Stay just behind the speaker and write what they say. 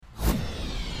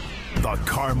The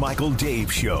Carmichael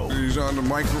Dave Show. He's on the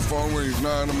microphone when he's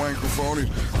not on the microphone. He's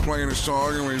playing a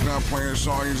song, and when he's not playing a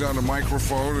song, he's on the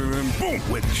microphone, and then boom.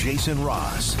 With Jason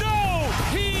Ross. No,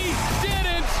 he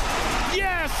didn't.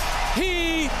 Yes,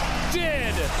 he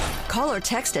did. Call or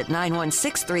text at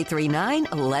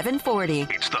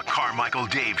 916-339-1140. It's the Carmichael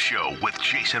Dave Show with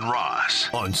Jason Ross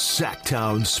on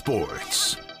Sacktown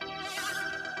Sports.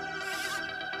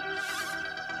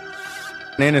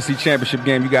 The NFC Championship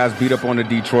game, you guys beat up on the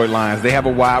Detroit Lions. They have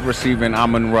a wide receiver in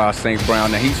Amon-Ra St.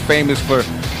 Brown. Now, he's famous for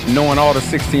knowing all the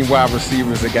 16 wide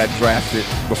receivers that got drafted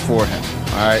before him.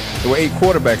 All right? There were 8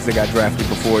 quarterbacks that got drafted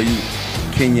before you.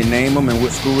 Can you name them and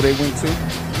what school they went to?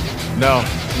 No,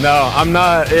 I'm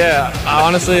not. Yeah,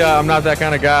 honestly, I'm not that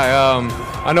kind of guy.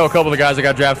 I know a couple of the guys that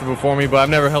got drafted before me, but I've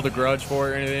never held a grudge for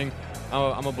it or anything.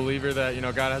 I'm a believer that,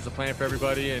 God has a plan for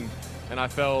everybody, and I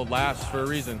fell last for a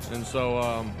reason. And so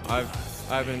I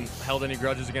haven't held any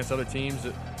grudges against other teams.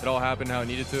 It all happened how it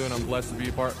needed to, and I'm blessed to be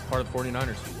a part of the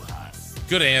 49ers.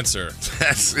 Good answer.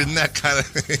 Isn't that kind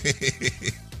of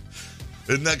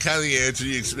the answer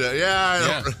you expect?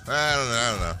 Yeah, I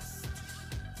don't know.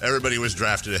 Everybody was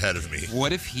drafted ahead of me.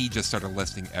 What if he just started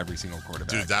listing every single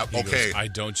quarterback? Dude, He goes, I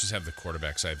don't just have the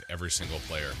quarterbacks. I have every single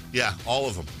player. Yeah, all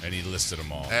of them. And he listed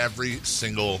them all. Every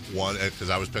single one, because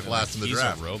I was picked last in the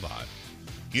draft. He's a robot.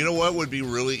 You know what would be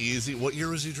really easy? What year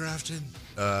was he drafted?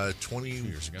 20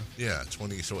 years ago. Yeah,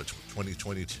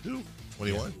 2022?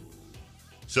 21?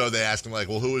 So they asked him, like,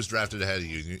 well, who was drafted ahead of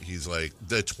you? He's like,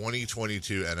 the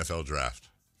 2022 NFL draft.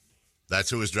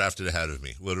 That's who was drafted ahead of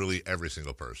me. Literally every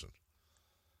single person.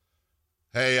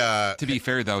 Hey, to be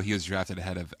fair, though, he was drafted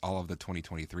ahead of all of the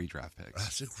 2023 draft picks.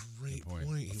 That's a great point.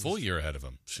 A full year ahead of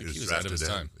him. He was ahead of his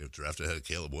time. He was drafted ahead of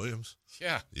Caleb Williams.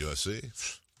 Yeah.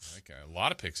 USC. Okay, a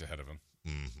lot of picks ahead of him.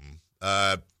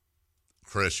 Mm-hmm.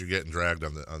 Chris, you're getting dragged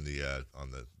on the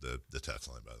text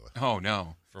line, by the way. Oh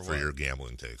no, for your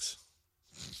gambling takes.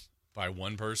 By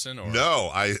one person, or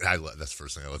no? I that's the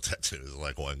first thing I looked at too. Is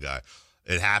like one guy.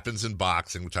 It happens in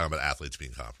boxing. We're talking about athletes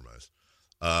being compromised.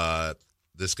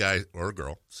 This guy or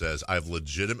girl says, I've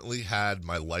legitimately had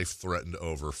my life threatened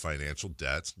over financial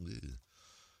debts.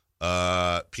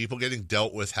 People getting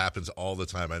dealt with happens all the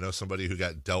time. I know somebody who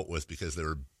got dealt with because they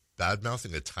were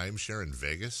bad-mouthing a timeshare in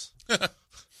Vegas. I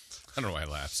don't know why I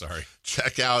laughed. Sorry.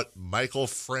 Check out Michael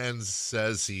Friends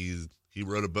says he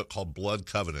wrote a book called Blood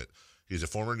Covenant. He's a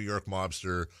former New York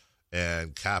mobster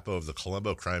and capo of the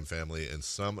Colombo crime family and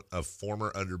son of former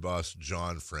underboss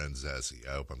John Franzesi.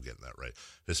 I hope I'm getting that right.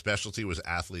 His specialty was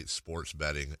athlete sports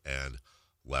betting and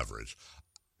leverage.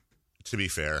 To be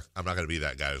fair, I'm not going to be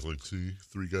that guy who's like, see,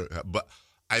 3 guys. But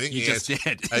I think you just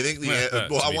did. I think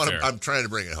I'm trying to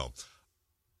bring it home.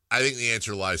 I think the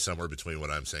answer lies somewhere between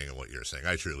what I'm saying and what you're saying.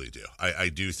 I truly do. I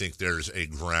do think there's a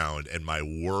ground, and my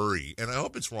worry, and I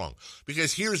hope it's wrong,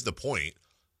 because here's the point.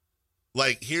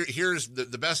 Like, here's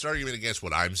the best argument against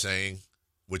what I'm saying,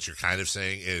 which you're kind of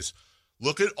saying, is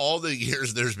look at all the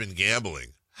years there's been gambling.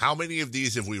 How many of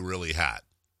these have we really had?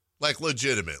 Like,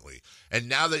 legitimately. And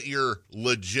now that you're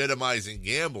legitimizing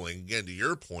gambling, again, to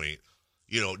your point,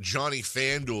 Johnny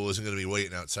FanDuel isn't going to be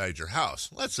waiting outside your house.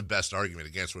 Well, that's the best argument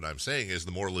against what I'm saying is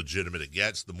the more legitimate it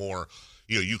gets, the more,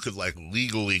 you could like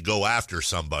legally go after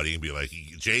somebody and be like,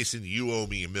 Jason, you owe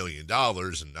me $1 million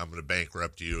and I'm going to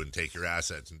bankrupt you and take your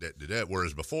assets and debt.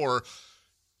 Whereas before,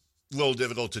 a little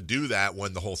difficult to do that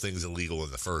when the whole thing's illegal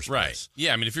in the first place. Right.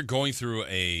 Yeah. I mean, if you're going through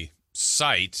a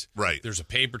site, right, there's a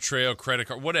paper trail, credit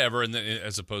card, whatever. And then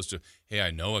as opposed to, hey,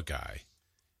 I know a guy.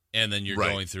 And then you're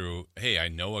going through, hey, I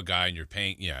know a guy and you're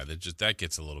paying. Yeah, that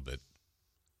gets a little bit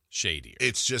shadier.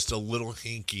 It's just a little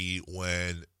hinky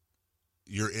when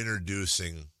you're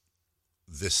introducing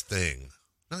this thing,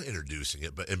 not introducing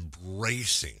it, but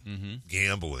embracing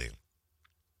gambling.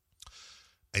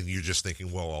 And you're just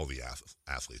thinking, well, all the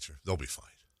athletes they'll be fine.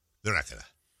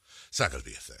 It's not going to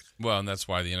be a thing. Well, and that's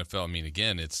why the NFL, I mean,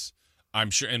 again, I'm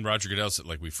sure, and Roger Goodell said,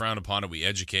 like, we frown upon it, we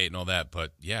educate and all that,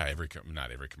 but yeah,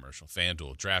 not every commercial.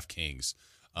 FanDuel, DraftKings,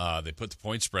 they put the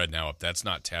point spread now up. That's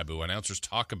not taboo. Announcers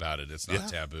talk about it. It's not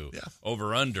taboo. Yeah.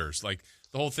 Over-unders. Like,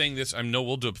 the whole thing, I know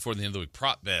we'll do it before the end of the week,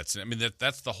 prop bets. I mean,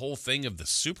 that's the whole thing of the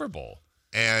Super Bowl.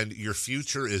 And your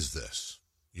future is this.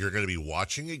 You're going to be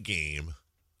watching a game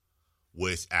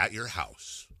at your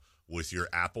house with your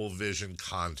Apple Vision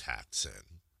contacts in.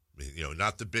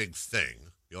 Not the big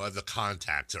thing. You'll have the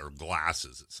contacts or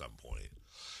glasses at some point.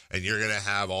 and you're going to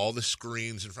have all the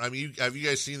screens in front. I mean, have you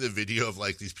guys seen the video of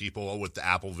like these people with the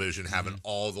Apple Vision having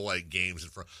all the like games in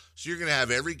front? So you're going to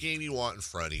have every game you want in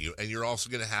front of you, and you're also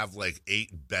going to have like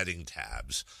 8 betting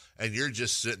tabs, and you're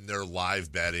just sitting there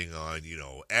live betting on,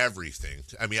 everything.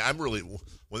 I mean,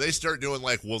 when they start doing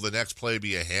like, will the next play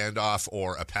be a handoff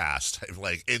or a pass?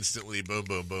 Like instantly, boom,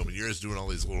 boom, boom, and you're just doing all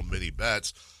these little mini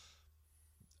bets.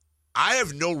 I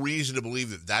have no reason to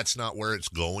believe that that's not where it's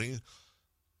going.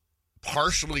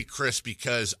 Partially, Chris,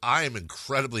 because I am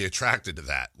incredibly attracted to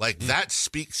that. Like, that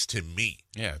speaks to me.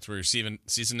 Yeah, it's where your season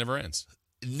never ends.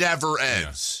 Never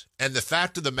ends. Yeah. And the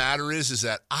fact of the matter is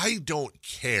that I don't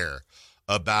care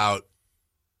about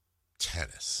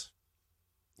tennis.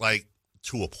 Like,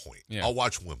 to a point. Yeah. I'll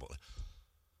watch Wimbledon.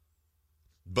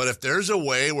 But if there's a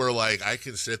way where, like, I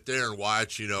can sit there and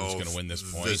watch, who's going to win this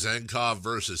point? Vezenkov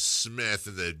versus Smith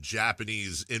in the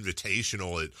Japanese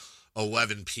Invitational at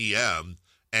 11 p.m.,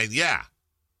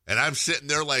 and I'm sitting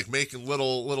there like making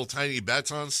little tiny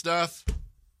bets on stuff.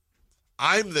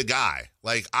 I'm the guy.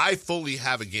 Like, I fully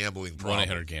have a gambling problem.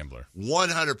 1-800-GAMBLER.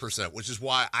 100%, which is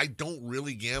why I don't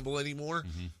really gamble anymore.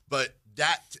 Mm-hmm. But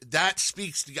that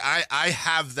speaks to I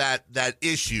have that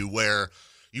issue where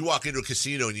you walk into a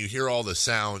casino and you hear all the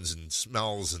sounds and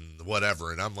smells and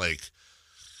whatever, and I'm like,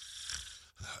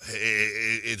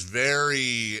 it's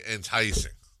very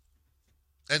enticing.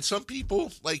 And some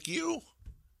people like you've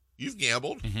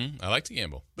gambled. Mm-hmm. I like to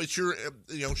gamble. But you're,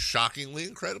 shockingly,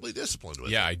 incredibly disciplined with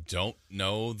it. Yeah, I don't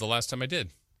know the last time I did.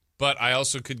 But I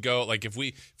also could go, like, if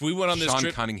we went on this trip.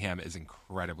 Sean Cunningham is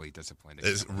incredibly disciplined.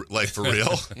 Like, for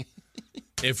real?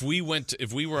 If we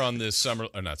were on this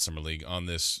not summer league, on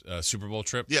this Super Bowl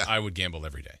trip, I would gamble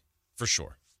every day. For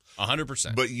sure.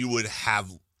 100%. But you would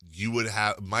have,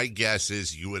 my guess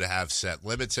is you would have set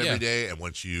limits every day, and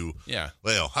once you,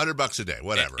 $100 a day,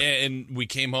 whatever. And we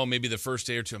came home maybe the first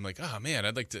day or two, I'm like, oh man,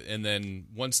 I'd like to, and then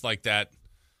once like that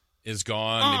is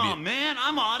gone, man,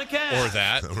 I'm out of cash. Or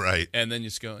that. Right. And then you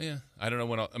just go, I don't know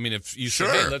when if you say,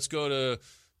 hey, let's go to,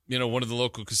 one of the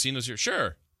local casinos here,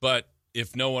 sure. But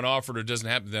if no one offered or it doesn't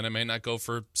happen, then I may not go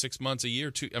for 6 months, a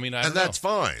year, 2. I don't know. That's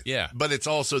fine. Yeah. But it's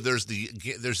also, there's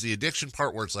the addiction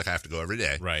part where it's like I have to go every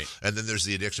day. Right. And then there's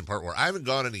the addiction part where I haven't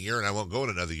gone in a year and I won't go in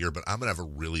another year, but I'm going to have a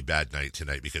really bad night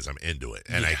tonight because I'm into it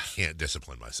and I can't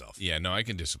discipline myself. Yeah, no, I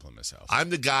can discipline myself. I'm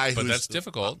the guy But that's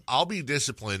difficult. I'll be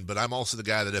disciplined, but I'm also the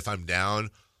guy that if I'm down,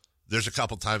 there's a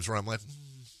couple times where I'm like,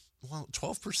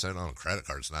 12% on a credit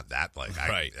card is not that,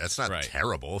 that's not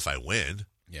terrible if I win.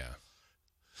 Yeah.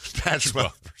 Patrick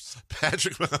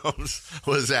Mahomes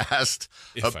was asked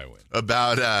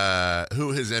about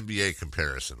who his NBA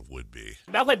comparison would be.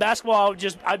 If I played basketball,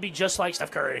 I'd be just like Steph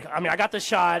Curry. I mean, I got the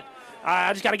shot.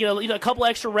 I just got to get a couple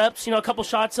extra reps, a couple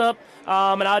shots up,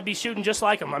 and I'd be shooting just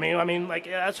like him. I mean,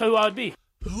 that's who I would be.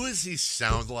 Who does he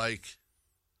sound like?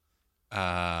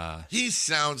 He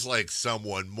sounds like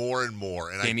someone more and more.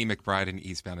 And Danny McBride in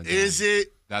Eastbound and Down. Is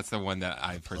it? That's the one that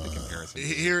I've heard the comparison.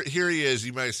 Here he is.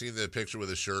 You might have seen the picture with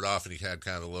his shirt off, and he had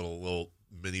kind of a little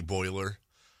mini boiler.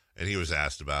 And he was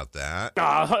asked about that.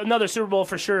 Another Super Bowl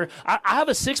for sure. I have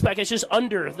a six-pack. It's just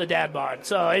under the dad bod.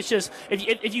 So it's just,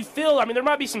 if you feel, there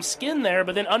might be some skin there,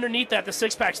 but then underneath that, the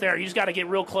six-pack's there. You just got to get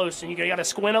real close, and you got to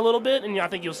squint a little bit, and I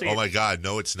think you'll see it. Oh, my God.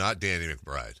 No, it's not Danny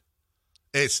McBride.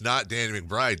 It's not Danny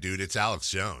McBride, dude. It's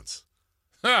Alex Jones.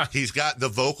 He's got the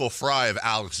vocal fry of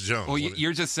Alex Jones. Well,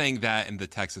 you're just saying that in the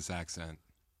Texas accent.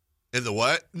 In the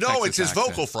what? No, Texas it's his accent.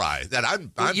 vocal fry. That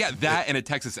I'm that in a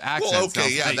Texas accent. Well,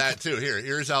 okay, that too.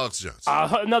 Here's Alex Jones.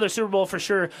 Another Super Bowl for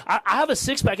sure. I have a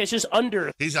six-pack. It's just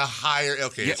under. He's a higher.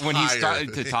 Okay, yeah, when higher. He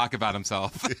started to talk about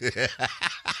himself.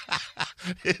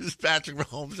 It's Patrick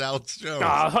Mahomes, Alex Jones.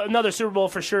 Another Super Bowl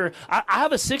for sure. I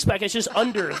have a six-pack. It's just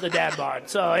under the dad bod.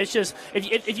 So it's just,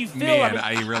 if you feel. Man,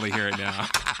 I really hear it now.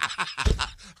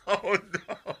 Oh,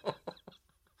 no.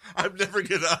 I'm never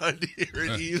going to unhear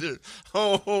it either.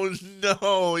 Oh,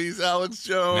 no. He's Alex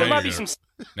Jones. There might be some.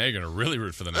 Now you're going to really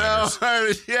root for the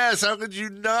Niners. Yes, how could you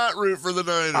not root for the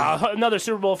Niners? Another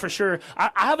Super Bowl for sure.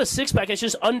 I have a six-pack. It's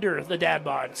just under the dad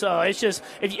bod. So it's just,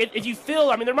 if you feel,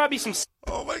 there might be some.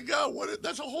 Oh, my God.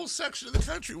 That's a whole section of the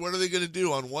country. What are they going to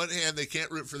do? On one hand, they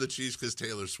can't root for the Chiefs because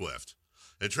Taylor Swift.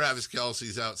 And Travis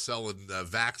Kelce's out selling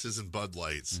Vaxes and Bud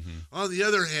Lights. Mm-hmm. On the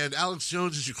other hand, Alex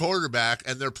Jones is your quarterback,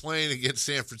 and they're playing against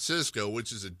San Francisco,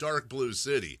 which is a dark blue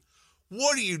city.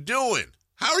 What are you doing?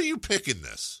 How are you picking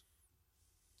this?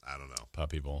 I don't know.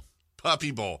 Puppy Bowl. Puppy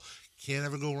Bowl. Can't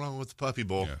ever go wrong with the Puppy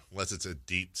Bowl unless it's a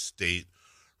deep state,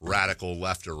 radical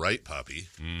left or right puppy.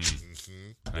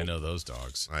 Mm-hmm. I know those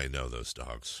dogs.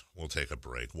 We'll take a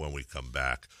break when we come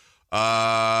back.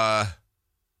 Threefer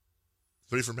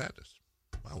Madness.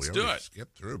 Wow, Let's do it.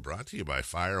 Skip through. Brought to you by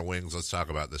Fire Wings. Let's talk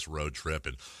about this road trip.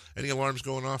 And any alarms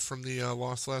going off from the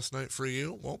loss last night for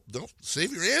you? Well, don't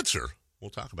save your answer. We'll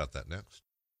talk about that next.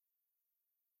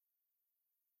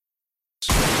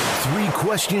 3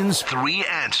 questions, 3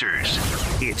 answers.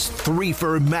 It's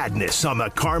Threefer Madness on the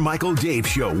Carmichael Dave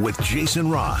Show with Jason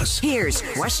Ross. Here's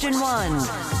question 1.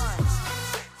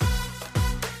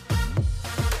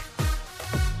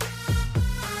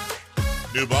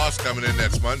 New boss coming in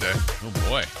next Monday. Oh,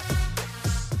 boy.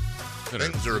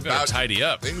 Things are about to tidy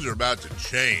up. Things are about to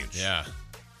change. Yeah.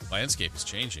 Landscape is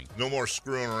changing. No more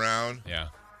screwing around. Yeah.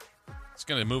 It's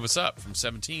going to move us up from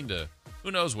 17 to who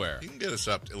knows where. He can get us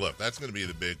up. Look, that's going to be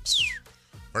the big.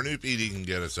 Our new PD can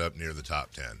get us up near the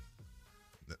top 10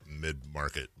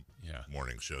 mid-market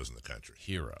morning shows in the country.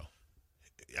 Hero.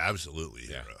 Absolutely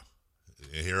hero.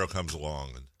 A hero comes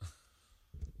along and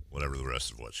whatever the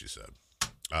rest of what she said.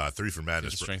 Threefer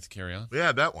Madness. Strength to carry on?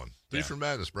 Yeah, that one. Threefer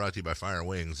Madness brought to you by Fire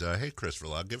Wings. Hey, Chris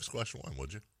Verlag, give us question 1,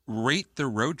 would you? Rate the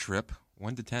road trip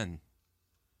 1 to 10.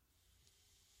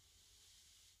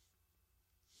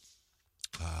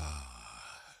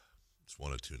 It's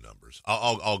one of 2 numbers.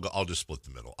 I'll just split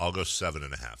the middle. I'll go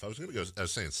 7.5. I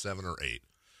was saying 7 or 8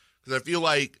 because I feel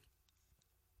like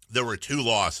there were 2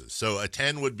 losses. So a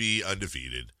 10 would be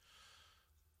undefeated.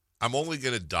 I'm only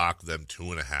going to dock them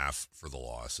 2.5 for the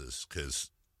losses because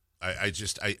I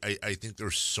think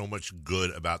there's so much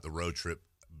good about the road trip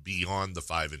beyond the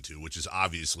 5-2, which is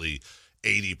obviously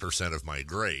 80% of my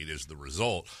grade is the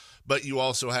result. But you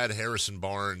also had Harrison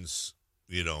Barnes,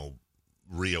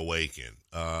 reawaken.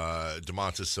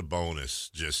 Domantas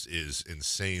Sabonis just is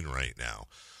insane right now.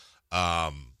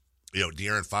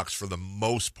 De'Aaron Fox, for the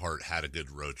most part, had a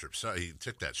good road trip. So he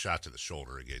took that shot to the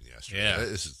shoulder again yesterday.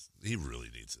 Yeah. He really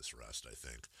needs this rest, I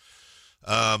think.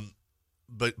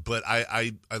 But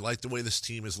I like the way this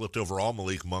team has looked overall.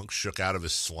 Malik Monk shook out of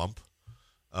his slump.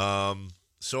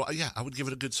 So, I would give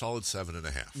it a good solid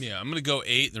 7.5. Yeah, I'm going to go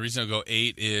 8. The reason I'll go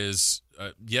 8 is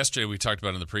yesterday we talked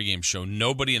about in the pregame show,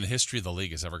 nobody in the history of the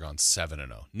league has ever gone 7-0.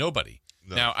 Nobody.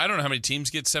 No. Now, I don't know how many teams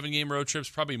get 7-game road trips,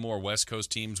 probably more West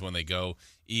Coast teams when they go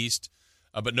east,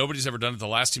 but nobody's ever done it. The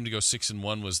last team to go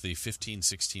 6-1 was the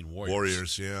 15-16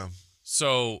 Warriors. Yeah.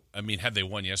 So, had they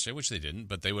won yesterday, which they didn't,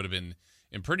 but they would have been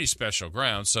in pretty special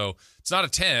ground. So, it's not a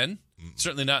 10,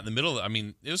 certainly not in the middle.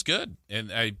 It was good,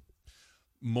 and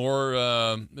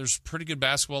there's pretty good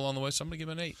basketball on the way, so I'm going to give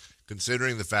it an 8.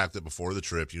 Considering the fact that before the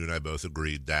trip, you and I both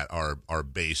agreed that our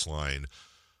baseline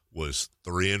was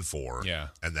 3-4. Yeah.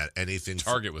 And that anything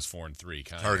target was 4-3.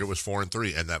 Target was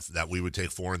 4-3, and that we would take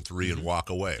 4-3 and walk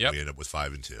away. Yep. We end up with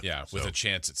 5-2. Yeah, with a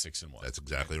chance at 6-1. That's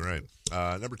exactly right.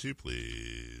 Number 2,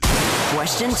 please.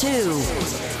 Question 2.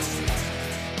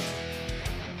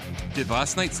 Did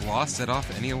last night's loss set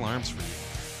off any alarms for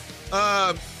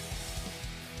you?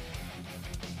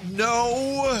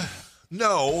 No,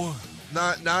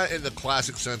 not in the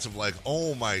classic sense of like,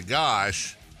 oh my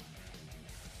gosh,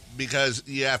 because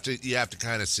you have to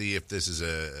kind of see if this is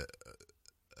a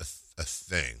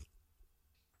thing.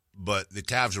 But the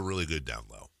Cavs are really good down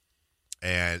low,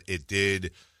 and it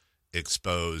did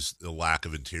expose the lack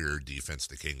of interior defense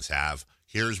the Kings have.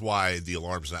 Here's why the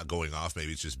alarm's not going off.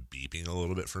 Maybe it's just beeping a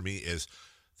little bit for me. Is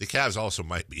the Cavs also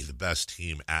might be the best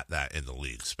team at that in the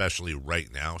league, especially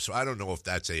right now. So I don't know if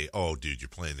that's you're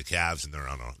playing the Cavs and they're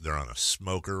on a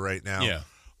smoker right now. Yeah.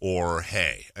 Or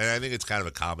hey, and I think it's kind of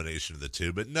a combination of the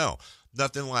two. But no,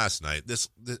 nothing last night. This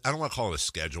I don't want to call it a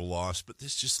schedule loss, but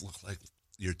this just looked like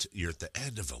you're at the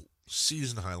end of a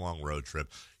season high long road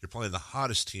trip. You're playing the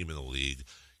hottest team in the league.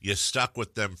 You stuck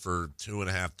with them for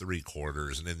 2.5, 3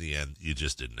 quarters, and in the end, you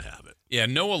just didn't have it. Yeah,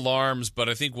 no alarms, but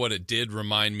I think what it did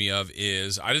remind me of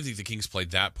is I didn't think the Kings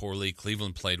played that poorly.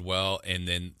 Cleveland played well, and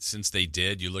then since they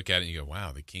did, you look at it and you go,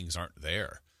 wow, the Kings aren't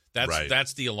there.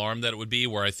 That's the alarm that it would be,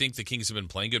 where I think the Kings have been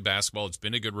playing good basketball. It's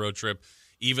been a good road trip.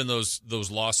 Even those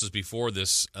losses before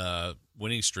this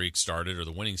winning streak started, or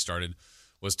the winning started,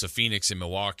 was to Phoenix and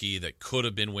Milwaukee that could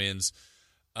have been wins.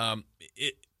 I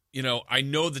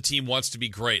know the team wants to be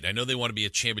great. I know they want to be a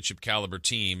championship caliber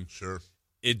team. Sure.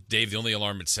 Dave, the only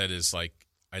alarm it said is I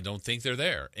don't think they're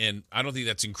there. And I don't think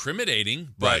that's incriminating,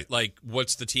 but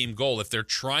what's the team goal? If they're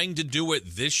trying to do it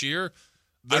this year,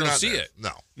 I don't see it.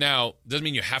 No. Now, doesn't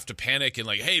mean you have to panic and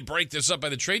hey, break this up by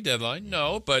the trade deadline.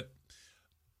 No, but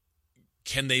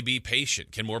can they be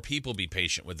patient? Can more people be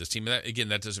patient with this team?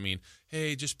 And that doesn't mean,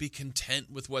 hey, just be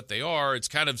content with what they are. It's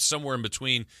kind of somewhere in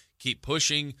between. Keep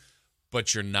pushing,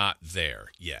 but you're not there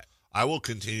yet. I will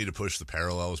continue to push the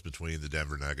parallels between the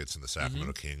Denver Nuggets and the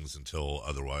Sacramento Kings until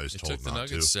otherwise told not to. It took the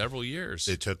Nuggets several years.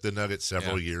 It took the Nuggets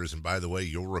several years. And by the way,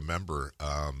 you'll remember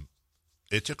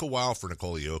It took a while for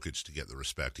Nikola Jokic to get the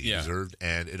respect he deserved,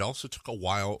 and it also took a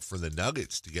while for the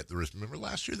Nuggets to get the respect. Remember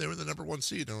last year they were the number 1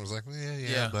 seed, and I was like,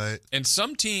 but... And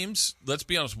some teams, let's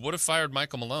be honest, would have fired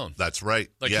Michael Malone. That's right.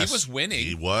 Like, yes, he was winning.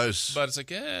 He was. But it's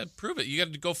like, prove it. You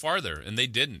got to go farther, and they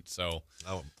didn't, so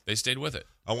they stayed with it.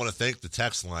 I want to thank the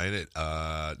text line at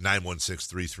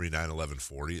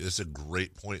 916-339-1140. This is a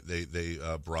great point they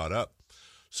brought up.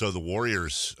 So the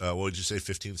Warriors, what would you say,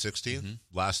 15-16? Mm-hmm.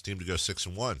 Last team to go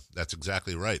 6-1. That's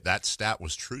exactly right. That stat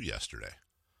was true yesterday,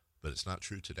 but it's not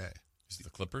true today. Is it the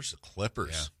Clippers? The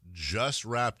Clippers just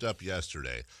wrapped up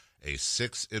yesterday a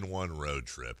 6-1 road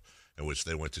trip in which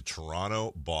they went to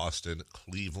Toronto, Boston,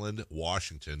 Cleveland,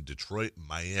 Washington, Detroit,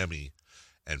 Miami,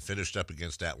 and finished up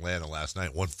against Atlanta last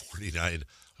night, 149.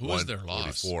 Who was their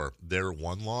loss? Their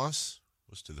one loss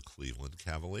was to the Cleveland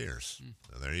Cavaliers.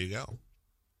 So there you go.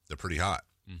 They're pretty hot.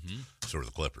 Mm-hmm. So are the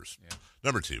Clippers. Yeah.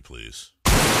 Number 2, please.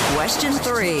 Question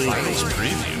 3. Finals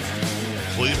preview.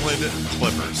 Cleveland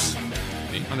Clippers.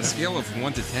 On a scale of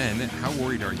 1 to 10, how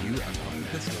worried are you about the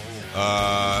Pistons?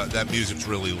 That music's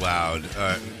really loud.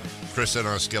 Chris said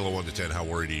on a scale of 1 to 10, how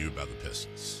worried are you about the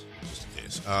Pistons? Just in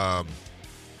case.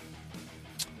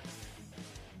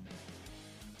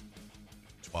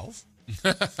 12?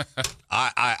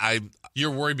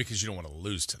 You're worried because you don't want to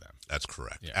lose to them. That's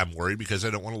correct. Yeah. I'm worried because I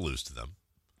don't want to lose to them.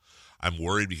 I'm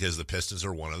worried because the Pistons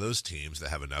are one of those teams that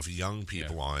have enough young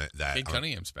people on it that Cade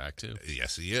Cunningham's back too.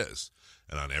 Yes, he is.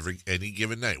 And on any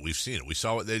given night, we've seen it. We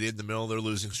saw what they did in the middle of their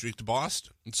losing streak to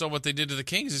Boston. And so what they did to the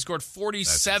Kings, they scored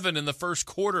 47 in the first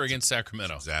quarter against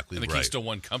Sacramento. Exactly right. And the Kings still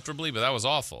won comfortably, but that was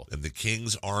awful. And the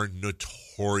Kings are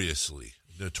notoriously,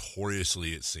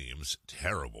 it seems,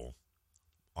 terrible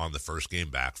on the first game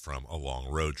back from a long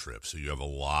road trip. So you have a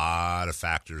lot of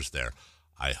factors there.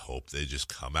 I hope they just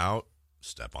come out,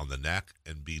 step on the neck,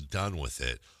 and be done with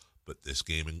it. But this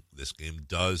game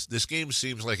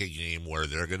seems like a game where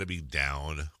they're going to be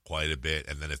down quite a bit,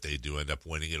 and then if they do end up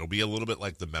winning, it'll be a little bit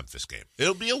like the Memphis game.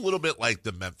 It'll be a little bit like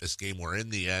the Memphis game where in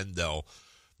the end they'll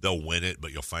win it,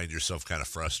 but you'll find yourself kind of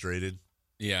frustrated.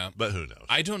 Yeah. But who knows?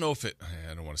 I don't know if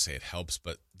I don't want to say it helps,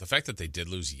 but the fact that they did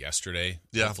lose yesterday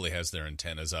hopefully has their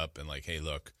antennas up and like, hey,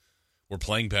 look, we're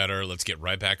playing better. Let's get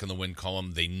right back in the win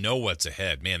column. They know what's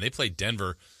ahead. Man, they played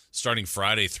Denver starting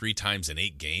Friday 3 times in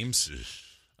 8 games.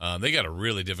 They got a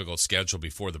really difficult schedule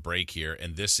before the break here,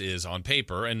 and this is on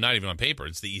paper, and not even on paper.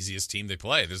 It's the easiest team they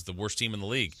play. This is the worst team in the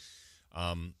league.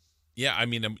 Yeah, I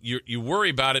mean, you worry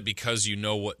about it because you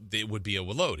know what it would be a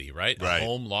Lodi, right? Right. A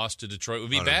home loss to Detroit would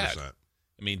be 100%. bad.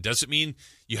 I mean, does it mean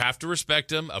you have to respect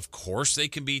them? Of course they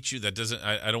can beat you. That doesn't.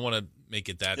 I don't want to make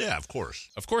it that. Yeah, of course.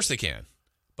 Of course they can,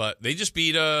 but they just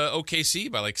beat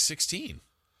OKC by like 16.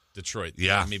 Detroit,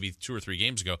 maybe 2 or 3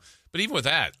 games ago. But even with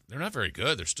that, they're not very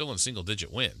good. They're still in single-digit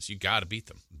wins. You got to beat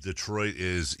them. Detroit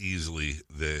is easily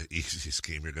the easiest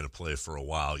game you're going to play for a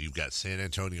while. You've got San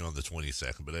Antonio on the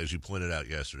 22nd, but as you pointed out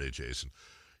yesterday, Jason,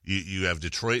 you have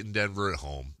Detroit and Denver at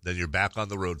home. Then you're back on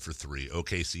the road for 3,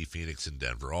 OKC, Phoenix, and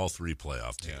Denver, all 3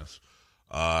 playoff teams.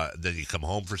 Yeah. Then you come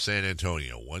home for San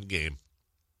Antonio, 1 game.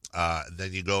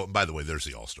 Then you go, and by the way, there's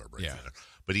the All-Star break in there.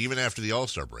 But even after the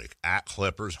All-Star break, at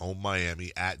Clippers, home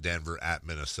Miami, at Denver, at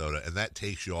Minnesota, and that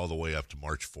takes you all the way up to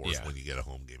March 4th when you get a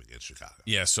home game against Chicago.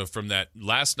 Yeah, so from that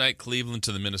last night Cleveland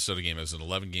to the Minnesota game, it was an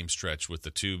 11-game stretch with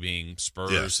the 2 being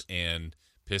Spurs and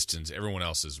Pistons. Everyone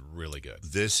else is really good.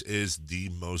 This is the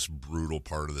most brutal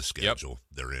part of the schedule.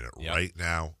 They're in it right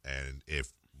now, and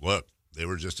they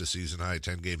were just a season high,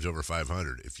 10 games over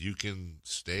 500. If you can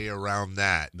stay around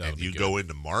that and you go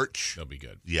into March, they'll be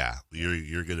good. Yeah,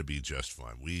 you're going to be just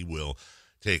fine. We will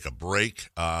take a break.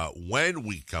 When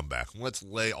we come back, let's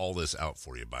lay all this out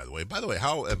for you, by the way. By the way,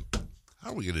 how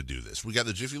are we going to do this? We got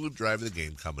the Jiffy Lube Drive of the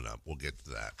game coming up. We'll get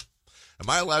to that. Am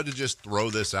I allowed to just throw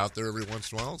this out there every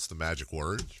once in a while? It's the magic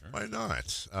word. Sure. Why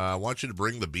not? I want you to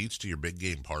bring the beach to your big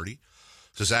game party.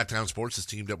 So Sacktown Sports has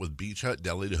teamed up with Beach Hut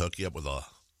Deli to hook you up with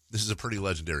this is a pretty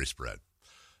legendary spread.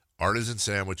 Artisan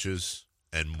sandwiches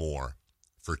and more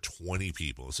for 20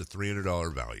 people. It's a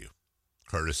 $300 value,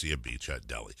 courtesy of Beach Hut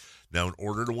Deli. Now, in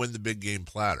order to win the big game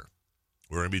platter,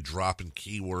 we're going to be dropping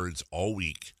keywords all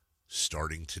week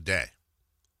starting today.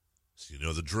 So you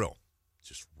know the drill.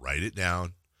 Just write it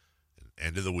down. At the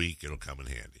end of the week, it'll come in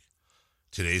handy.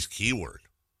 Today's keyword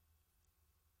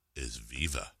is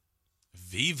Viva.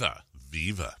 Viva.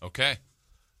 Viva. Okay.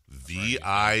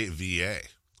 V-I-V-A.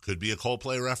 Could be a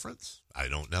Coldplay reference. I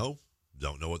don't know.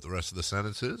 Don't know what the rest of the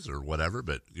sentence is or whatever,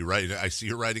 but you're right. I see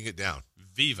you're writing it down.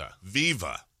 Viva.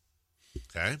 Viva.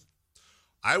 Okay.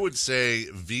 I would say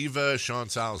Viva Sean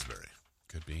Salisbury.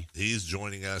 Could be. He's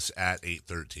joining us at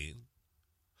 8:13.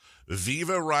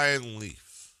 Viva Ryan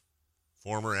Leaf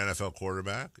former NFL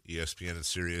quarterback, ESPN and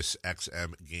Sirius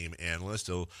XM game analyst.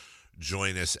 He'll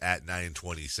join us at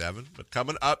 9:27. But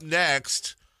coming up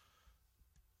next,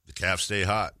 the Cavs stay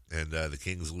hot, and the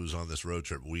Kings lose on this road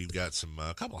trip. We've got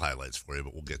a couple highlights for you,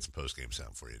 but we'll get some post-game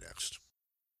sound for you next.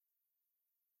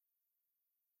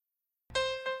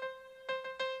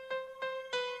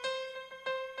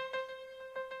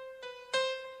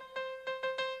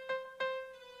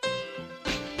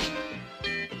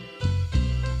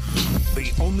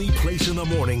 The only place in the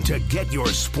morning to get your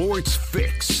sports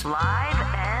fix.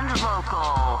 Live and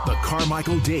local. The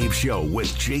Carmichael Dave Show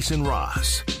with Jason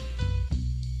Ross.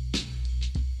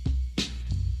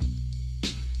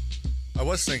 I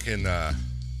was thinking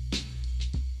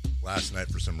last night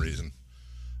for some reason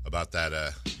about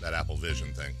that Apple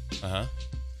Vision thing. Uh-huh.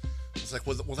 It's like,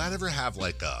 will that ever have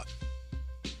could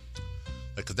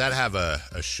that have a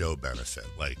show benefit?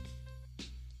 Like,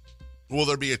 will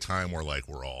there be a time where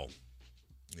we're all,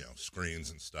 screens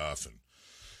and stuff, and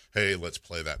hey, let's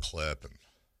play that clip, and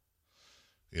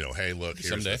hey, look, here's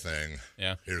someday. The thing.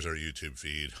 Yeah. Here's our YouTube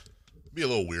feed. It'd be a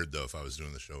little weird though if I was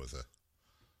doing the show with a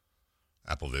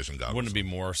Apple Vision goggles. Wouldn't it be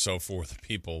more so for the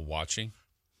people watching?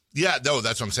 Yeah, no,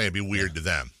 that's what I'm saying. It'd be weird to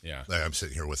them. Yeah. Like I'm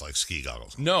sitting here with ski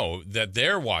goggles. No, that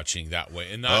they're watching that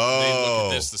way. And not they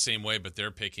look at this the same way, but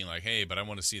they're picking hey, but I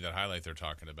want to see that highlight they're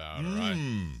talking about,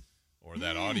 or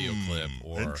that audio clip.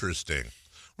 Or Interesting.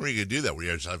 Where you could do that? Where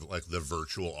you just have the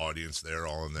virtual audience there,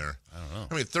 all in there. I don't know.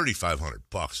 I mean, $3,500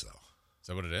 though. Is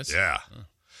that what it is? Yeah.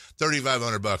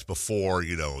 $3,500 before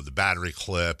the battery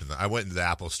clip, and I went into the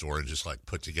Apple store and just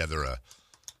put together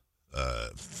a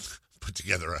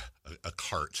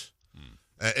cart.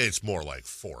 It's more like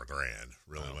 $4,000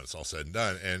 really when it's all said and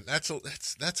done. And that's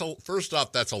first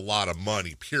off, that's a lot of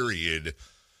money, period.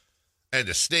 And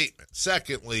a statement.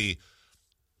 Secondly,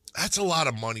 that's a lot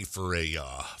of money for a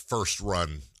first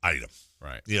run item.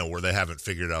 Right. Where they haven't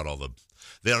figured out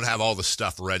they don't have all the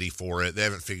stuff ready for it. They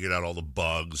haven't figured out all the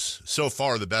bugs. So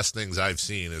far, the best things I've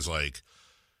seen is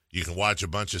you can watch a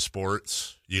bunch of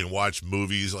sports. You can watch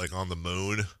movies on the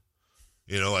moon.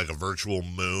 Like a virtual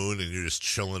moon, and you're just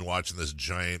chilling watching this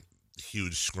giant,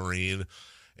 huge screen.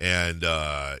 And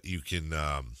you can,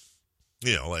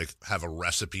 have a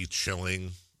recipe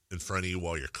chilling in front of you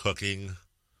while you're cooking.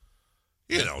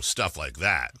 Stuff like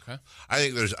that. Okay. I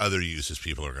think there's other uses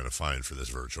people are going to find for this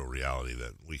virtual reality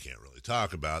that we can't really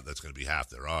talk about. That's going to be half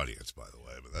their audience, by the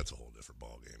way, but that's a whole different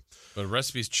ballgame. But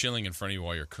recipes chilling in front of you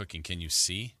while you're cooking, can you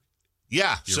see?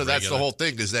 Yeah, so that's the whole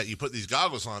thing, is that you put these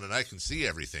goggles on and I can see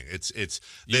everything.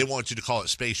 They want you to call it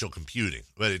spatial computing,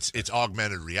 but it's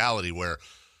augmented reality where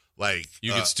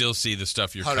you can still see the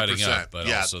stuff you're 100%, cutting up,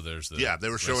 but also there's the they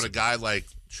were showing recipe. a guy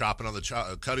chopping on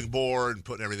the cutting board and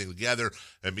putting everything together,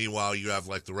 and meanwhile you have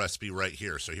the recipe right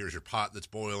here. So here's your pot that's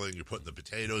boiling, you're putting the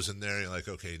potatoes in there, and you're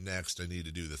okay, next I need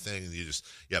to do the thing, and you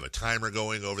have a timer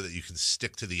going over that you can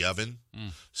stick to the oven.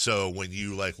 So when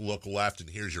you look left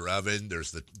and here's your oven,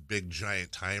 there's the big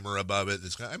giant timer above it.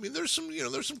 There's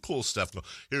some cool stuff.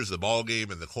 Here's the ball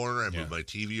game in the corner. I moved my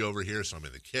TV over here, so I'm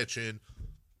in the kitchen.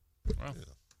 Wow.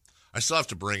 I still have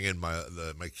to bring in my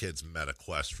kid's Meta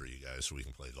Quest for you guys so we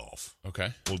can play golf.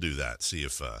 Okay. We'll do that. See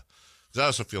if I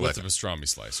also feel with the pastrami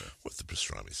slicer. With the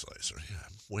pastrami slicer. Yeah,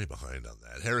 I'm way behind on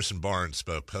that. Harrison Barnes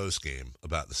spoke post-game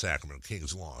about the Sacramento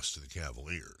Kings loss to the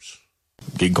Cavaliers.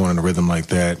 Get going in a rhythm like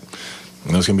that,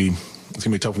 it's gonna be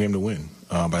a tough game to win.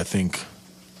 But I think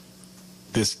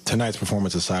tonight's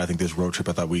performance aside, I think this road trip,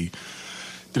 I thought we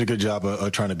did a good job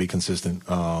of trying to be consistent.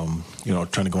 Trying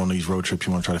to go on these road trips,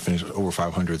 you want to try to finish over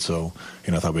 500. So,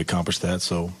 I thought we accomplished that.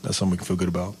 So that's something we can feel good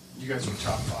about. You guys were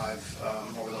top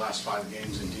 5 over the last 5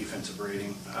 games in defensive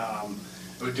rating.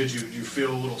 Did you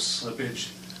feel a little slippage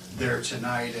there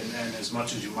tonight? And as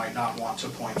much as you might not want to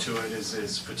point to it,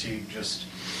 is fatigue just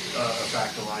a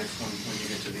fact of life when you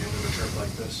get to the end of a trip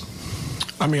like this?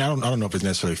 I don't know if it's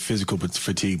necessarily physical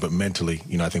fatigue, but mentally,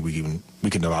 I think we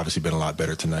could have obviously been a lot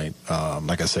better tonight.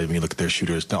 Like I said, when you look at their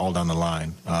shooters, all down the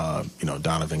line,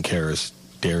 Donovan, Karras,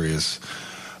 Darius,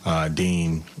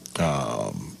 Dean,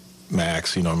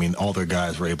 Max, all their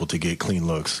guys were able to get clean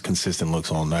looks, consistent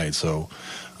looks all night. So,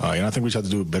 I think we just have to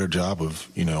do a better job of,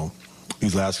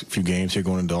 these last few games here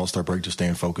going into All-Star break, just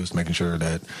staying focused, making sure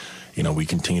that, we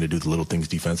continue to do the little things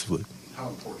defensively. How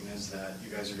important is that?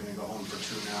 You guys are going to go home for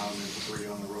 2 now and then 3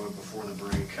 on the road before the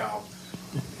break.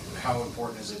 How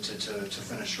important is it to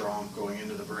finish strong going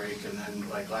into the break, and then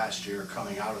last year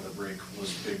coming out of the break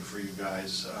was big for you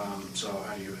guys. So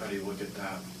how do you look at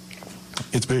that?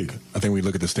 It's big. I think we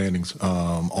look at the standings.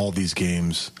 All these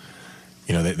games,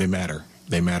 they matter.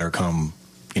 They matter come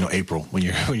April when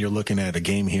you're looking at a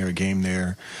game here, a game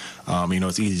there.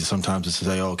 It's easy sometimes to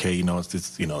say, okay,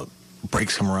 it's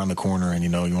breaks come around the corner, and you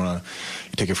want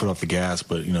to take your foot off the gas.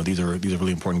 But these are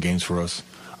really important games for us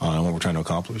and what we're trying to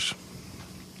accomplish.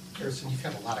 Harrison, you've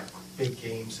had a lot of big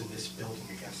games in this building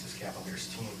against this Cavaliers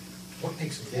team. What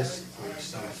makes this group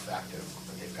so effective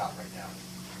that they've got right now?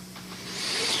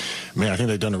 Man, I think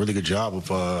they've done a really good job of,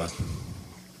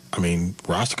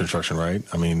 roster construction, right?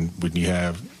 When you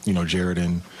have, Jared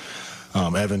and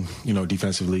Evan,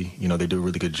 defensively, they do a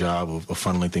really good job of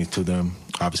funneling things to them.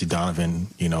 Obviously, Donovan,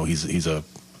 he's a,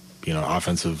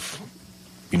 offensive,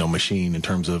 machine in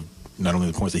terms of not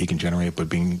only the points that he can generate, but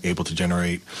being able to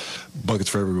generate buckets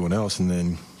for everyone else. And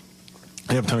then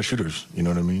they have a ton of shooters, you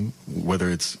know what I mean? Whether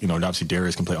it's, obviously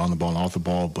Darius can play on the ball and off the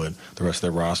ball, but the rest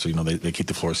of their roster, they keep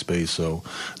the floor space. So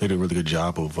they do a really good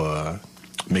job of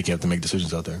making have to make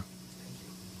decisions out there.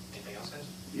 Anything else, guys?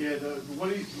 Yeah, what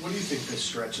do you think this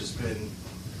stretch has been?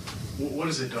 What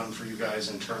has it done for you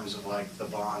guys in terms of like the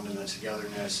bond and the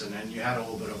togetherness? And then you had a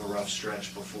little bit of a rough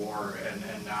stretch before,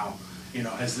 and now,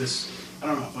 has this, I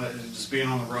don't know, just being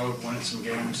on the road, winning some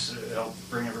games, help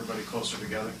bring everybody closer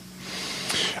together?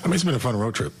 It's been a fun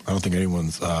road trip. I don't think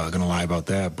anyone's going to lie about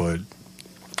that. But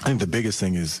I think the biggest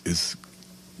thing is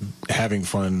having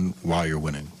fun while you're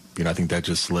winning. I think that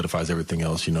just solidifies everything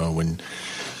else. When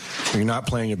you're not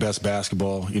playing your best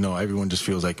basketball, everyone just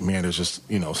feels like, man, there's just,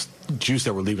 juice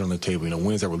that we're leaving on the table,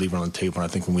 wins that we're leaving on the table. And I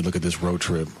think when we look at this road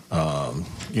trip,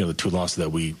 the two losses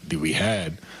that we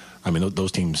had,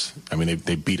 those teams,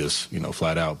 they beat us,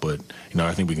 flat out. But,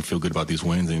 I think we can feel good about these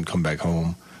wins and come back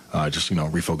home,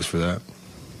 refocus for that.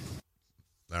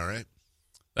 All right.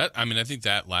 I think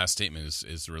that last statement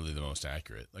is really the most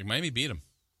accurate. Like, Miami beat them.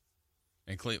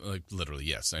 And Cleveland, literally,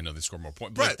 yes, I know they scored more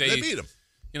points. But right, they beat them.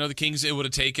 The Kings, it would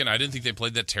have taken. I didn't think they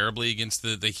played that terribly against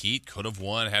the Heat. Could have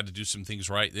won, had to do some things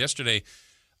right. Yesterday,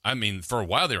 for a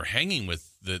while they were hanging with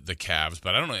the Cavs,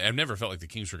 but I don't know. I've never felt like the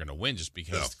Kings were going to win just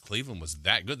because Cleveland was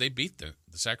that good. They beat the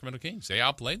Sacramento Kings. They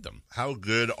outplayed them. How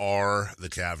good are the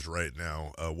Cavs right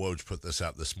now? Woj put this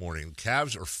out this morning.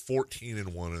 Cavs are 14-1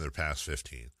 in their past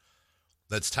 15.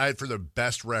 That's tied for the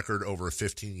best record over a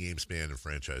 15-game span in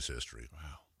franchise history.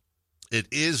 Wow. It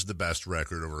is the best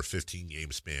record over a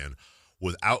 15-game span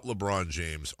without LeBron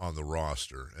James on the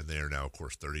roster, and they are now, of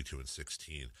course,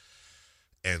 32-16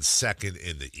 and second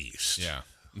in the East. Yeah,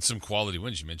 and some quality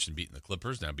wins. You mentioned beating the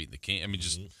Clippers, now beating the Kings.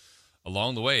 Just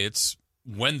along the way, it's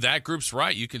when that group's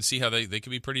right, you can see how they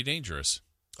can be pretty dangerous.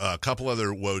 A couple other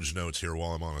Woj notes here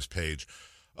while I'm on his page.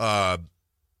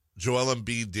 Joel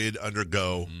Embiid did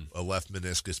undergo a left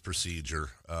meniscus procedure,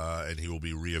 and he will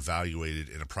be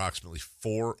reevaluated in approximately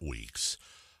 4 weeks.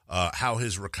 How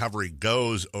his recovery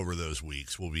goes over those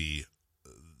weeks will be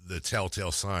the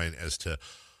telltale sign as to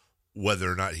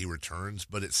whether or not he returns.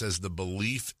 But it says the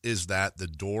belief is that the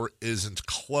door isn't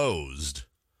closed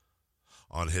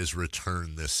on his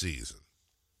return this season.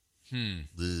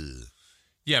 Ugh.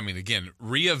 Yeah, again,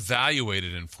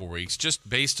 reevaluated in 4 weeks, just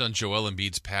based on Joel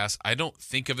Embiid's past. I don't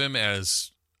think of him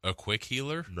as a quick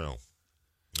healer. No.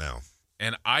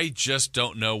 And I just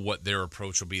don't know what their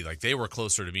approach will be. Like, they were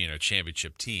closer to being a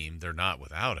championship team. They're not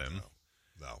without him.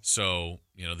 No. So,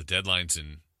 the deadline's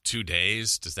in 2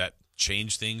 days. Does that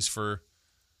change things for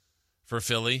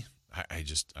Philly? I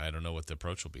don't know what the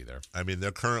approach will be there.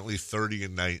 They're currently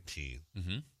 30-19.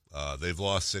 They've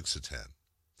lost 6 of 10.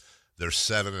 They're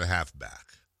 7.5 back,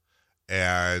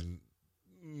 and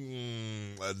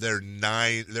they're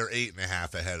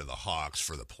 8.5 ahead of the Hawks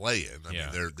for the play-in.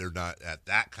 They're not at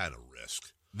that kind of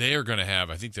risk. They are going to have.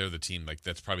 I think they're the team.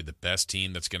 That's probably the best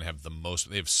team that's going to have the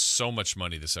most. They have so much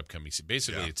money this upcoming season.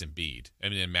 Basically, it's Embiid.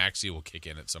 And Maxey will kick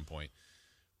in at some point,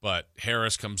 but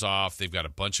Harris comes off. They've got a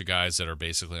bunch of guys that are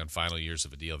basically on final years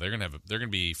of a deal. They're going to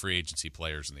be free agency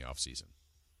players in the offseason.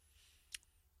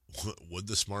 Would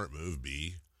the smart move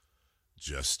be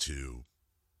just to,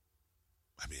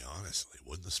 honestly,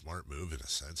 wouldn't the smart move in a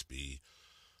sense be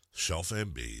shelf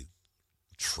Embiid,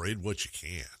 trade what you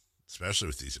can, especially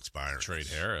with these expiring? Trade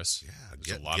Harris. Yeah.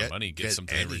 There's a lot of money. Get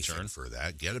something in return for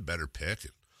that. Get a better pick.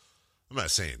 I'm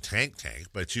not saying tank,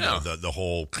 but the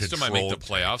whole control. Still might make the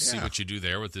playoffs, see what you do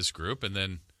there with this group, and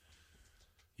then,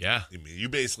 you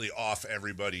basically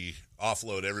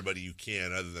offload everybody you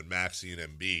can other than Maxey and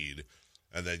Embiid.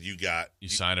 And then you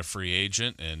sign a free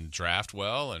agent and draft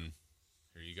well, and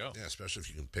here you go. Yeah, especially if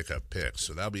you can pick up picks.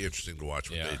 So that'll be interesting to watch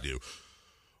what they do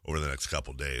over the next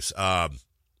couple of days.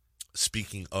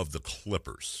 Speaking of the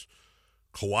Clippers,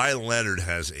 Kawhi Leonard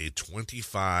has a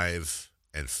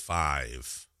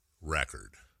 25-5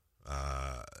 record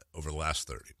over the last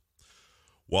 30,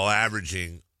 while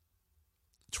averaging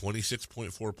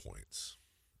 26.4 points,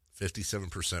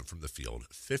 57% from the field,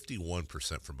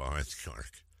 51% from behind the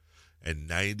arc, and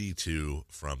 92%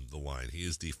 from the line. He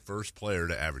is the first player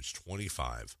to average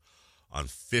 25 on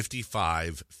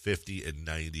 55, 50, and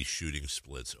 90 shooting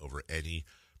splits over any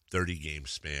 30-game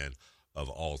span of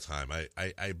all time.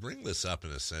 I bring this up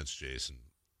in a sense, Jason,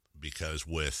 because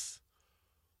with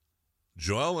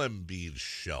Joel Embiid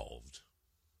shelved,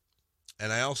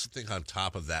 and I also think on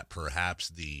top of that, perhaps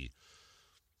the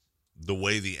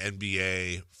way the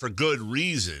NBA, for good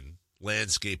reason,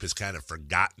 landscape has kind of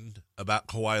forgotten about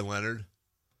Kawhi Leonard.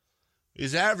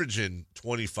 He's averaging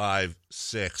 25,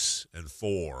 6, and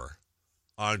 4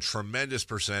 on tremendous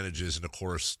percentages and, of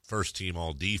course, first-team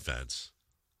all-defense.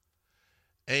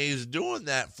 And he's doing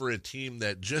that for a team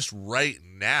that just right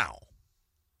now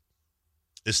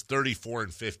is 34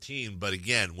 and 15. But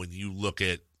again, when you look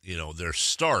at, their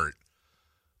start,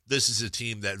 this is a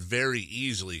team that very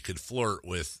easily could flirt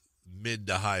with mid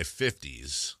to high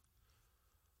 50s.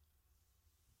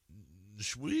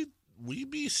 Should we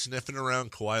be sniffing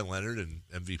around Kawhi Leonard and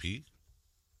MVP a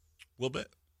little bit?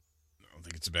 I don't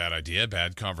think it's a bad idea.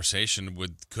 Bad conversation.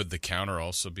 Could the counter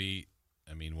also be?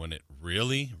 I mean, when it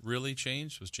really, really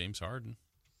changed was James Harden.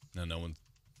 No one.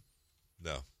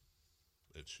 No,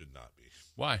 it should not be.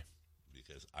 Why?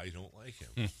 Because I don't like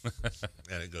him,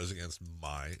 and it goes against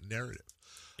my narrative.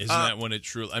 Isn't that when it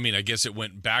truly? I mean, I guess it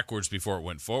went backwards before it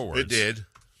went forwards. It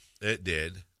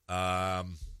did.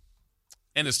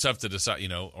 And it's tough to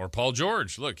decide, or Paul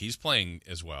George. Look, he's playing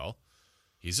as well.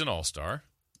 He's an all-star.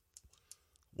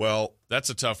 Well, that's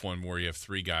a tough one where you have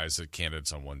three guys that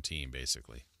candidates on one team,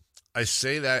 basically. I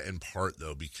say that in part,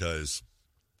 though, because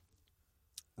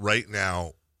right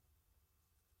now,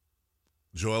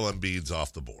 Joel Embiid's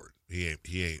off the board. He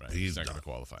ain't. Right. He's not done. going to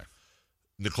qualify.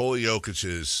 Nikola Jokic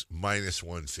is minus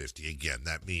 150. Again,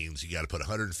 that means you got to put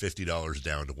 $150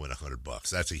 down to win $100.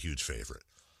 That's a huge favorite.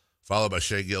 Followed by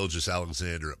Shai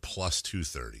Gilgeous-Alexander at plus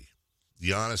 230.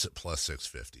 Giannis at plus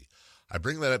 650. I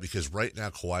bring that up because right now,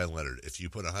 Kawhi Leonard, if you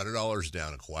put $100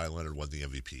 down and Kawhi Leonard won the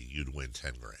MVP, you'd win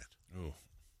 $10,000. Ooh.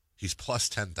 He's plus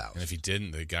 10,000. And if he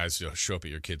didn't, the guys show up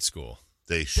at your kid's school.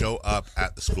 They show up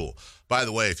at the school. By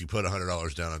the way, if you put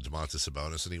 $100 down on Domantas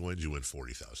Sabonis and he wins, you win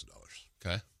 $40,000.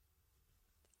 Okay.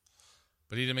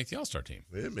 But he didn't make the All-Star team.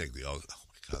 He didn't make the All-Star. Oh,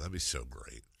 my God, that'd be so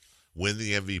great. Win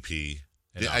the MVP.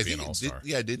 And not be an All-Star.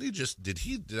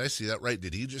 Did I see that right?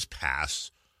 Did he just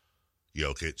pass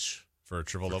Jokic for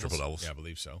triple doubles? Yeah, I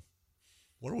believe so.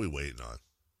 What are we waiting on?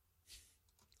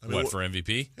 For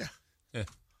MVP? Yeah.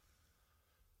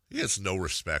 He gets no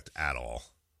respect at all.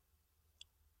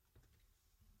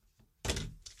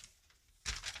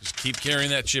 Just keep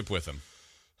carrying that chip with him.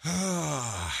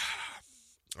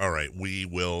 All right, we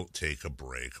will take a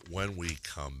break. When we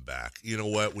come back, you know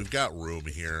what? We've got room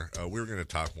here. We're going to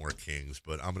talk more Kings,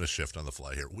 but I'm going to shift on the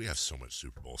fly here. We have so much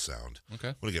Super Bowl sound. Okay.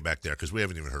 I'm going to get back there because we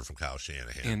haven't even heard from Kyle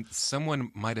Shanahan. And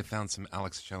someone might have found some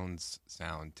Alex Jones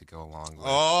sound to go along with.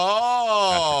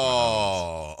 Oh,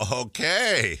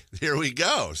 okay. Here we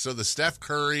go. So the Steph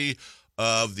Curry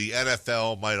of the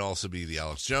NFL might also be the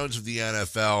Alex Jones of the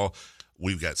NFL.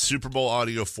 We've got Super Bowl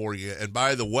audio for you. And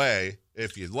by the way,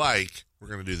 if you'd like, we're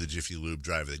going to do the Jiffy Lube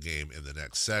drive of the game in the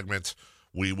next segment.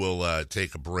 We will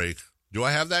take a break. Do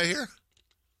I have that here?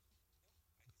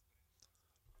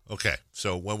 Okay,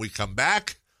 so when we come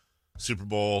back, Super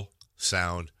Bowl,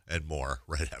 sound, and more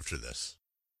right after this.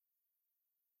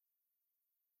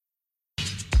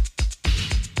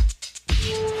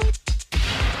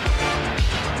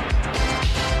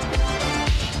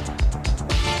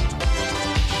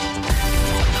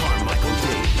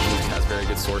 Very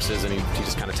good sources, and he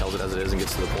just kind of tells it as it is and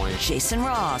gets to the point. Jason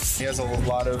Ross. He has a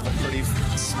lot of pretty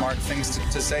smart things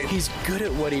to say. He's good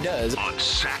at what he does. On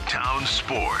Sacktown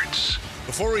Sports.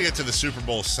 Before we get to the Super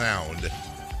Bowl sound,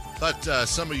 thought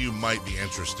some of you might be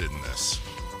interested in this.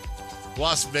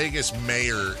 Las Vegas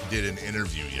mayor did an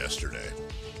interview yesterday,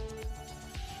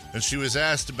 and she was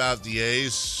asked about the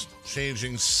A's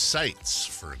changing sites,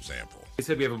 for example. They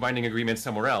said we have a binding agreement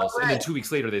somewhere else, and then 2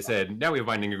 weeks later they said, now we have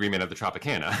a binding agreement at the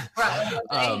Tropicana.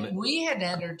 Right. We had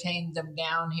entertained them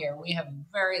down here. We have a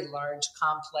very large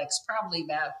complex, probably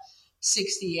about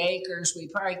 60 acres. We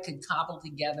probably could cobble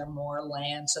together more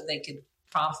land so they could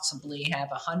possibly have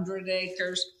 100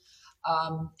 acres.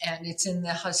 And it's in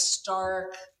the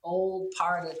historic old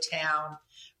part of town,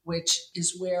 which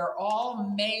is where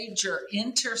all major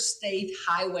interstate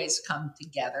highways come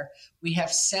together. We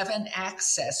have 7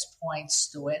 access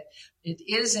points to it. It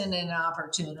is in an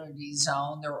opportunity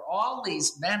zone. There are all these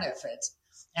benefits.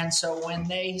 And so when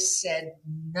they said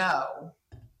no,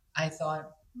 I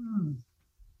thought,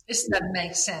 This doesn't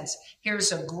make sense.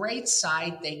 Here's a great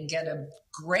site. They can get a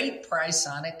great price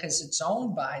on it because it's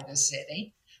owned by the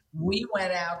city. We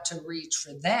went out to reach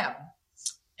for them.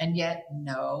 And yet,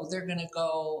 no, they're going to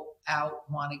go out,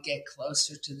 want to get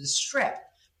closer to the Strip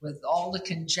with all the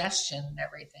congestion and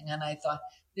everything. And I thought,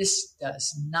 this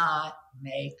does not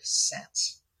make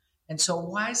sense. And so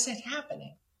why is it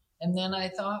happening? And then I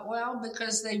thought, well,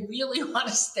 because they really want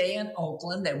to stay in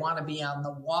Oakland. They want to be on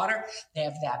the water. They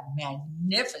have that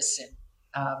magnificent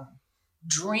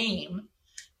dream,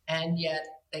 and yet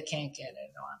they can't get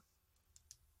it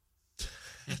on.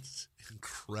 It's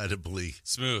incredibly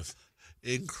smooth.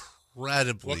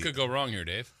 Incredibly. What could go wrong here,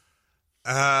 Dave?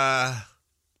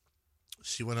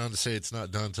 She went on to say it's not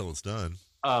done until it's done.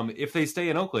 If they stay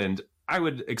in Oakland, I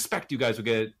would expect you guys would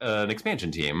get an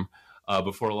expansion team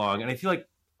before long. And I feel like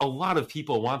a lot of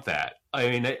people want that. I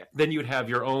mean, then you would have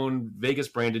your own Vegas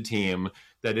branded team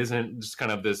that isn't just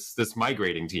kind of this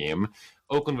migrating team.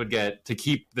 Oakland would get to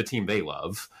keep the team they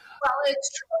love. Well,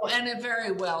 it's true, and it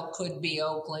very well could be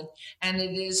Oakland. And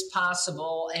it is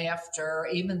possible after,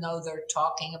 even though they're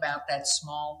talking about that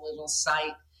small little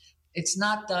site, it's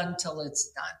not done till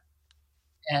it's done.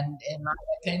 And in my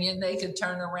opinion, they could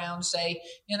turn around and say,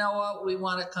 you know what, we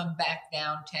want to come back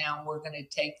downtown. We're going to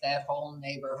take that whole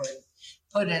neighborhood,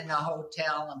 put in a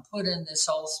hotel and put in this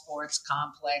whole sports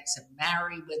complex and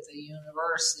marry with the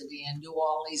university and do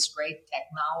all these great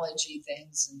technology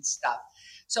things and stuff.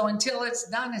 So until it's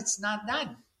done, it's not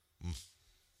done.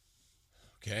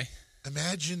 Okay.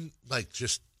 Imagine,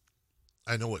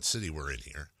 I know what city we're in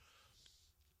here.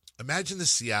 Imagine the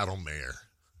Seattle mayor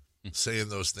saying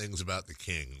those things about the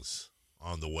Kings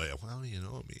on the way. Well, they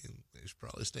should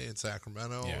probably stay in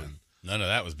Sacramento. Yeah. And none of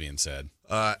that was being said.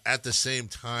 At the same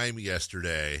time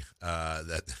yesterday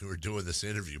that we were doing this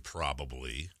interview,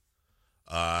 probably,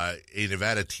 a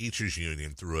Nevada teachers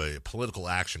union through a political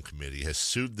action committee has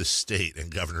sued the state and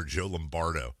Governor Joe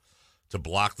Lombardo to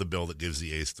block the bill that gives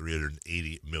the A's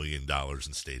 $380 million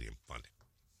in stadium funding.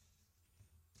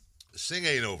 This thing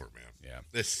ain't over, man. Yeah.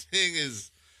 This thing,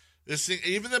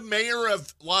 even the mayor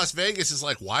of Las Vegas is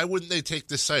like, why wouldn't they take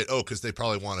this site? Oh, because they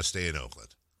probably want to stay in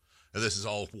Oakland. And this is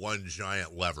all one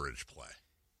giant leverage play.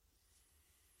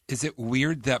 Is it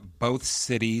weird that both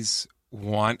cities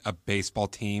want a baseball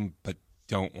team but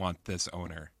don't want this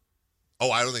owner?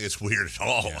 Oh, I don't think it's weird at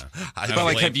all. Yeah.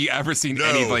 Have you ever seen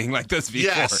anything like this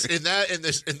before? Yes, in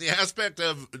the aspect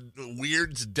of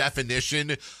weird's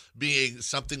definition being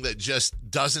something that just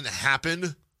doesn't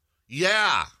happen.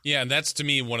 Yeah. Yeah, and that's to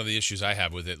me one of the issues I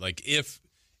have with it. Like, if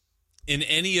in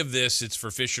any of this it's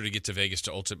for Fisher to get to Vegas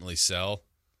to ultimately sell,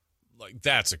 like,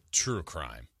 that's a true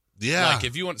crime. Yeah. Like,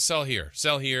 if you want to sell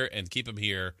here and keep them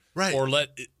here. Right. Or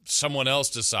let someone else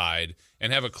decide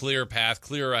and have a clear path,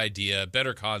 clear idea,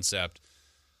 better concept.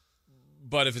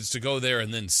 But if it's to go there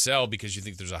and then sell because you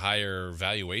think there's a higher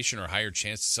valuation or higher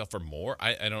chance to sell for more,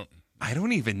 I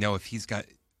don't even know if he's got.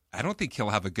 I don't think he'll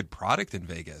have a good product in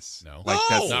Vegas. No,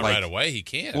 not right away. He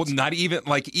can't. Well, not even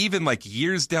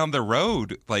years down the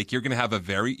road. Like, you're gonna have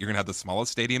the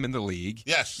smallest stadium in the league.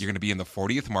 Yes, you're gonna be in the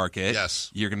 40th market.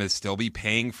 Yes, you're gonna still be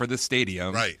paying for the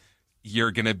stadium. Right.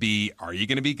 You're gonna be. Are you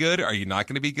gonna be good? Are you not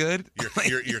gonna be good?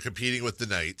 You're competing with the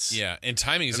Knights. Yeah, and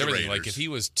timing is everything. Like, if he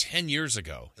was 10 years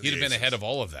ago, he'd have been ahead of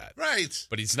all of that. Right.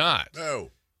 But he's not.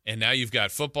 No. And now you've got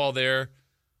football there,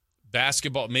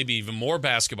 basketball, maybe even more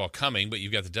basketball coming, but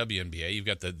you've got the WNBA. You've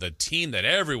got the team that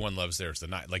everyone loves there is the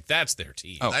Knights. Like, that's their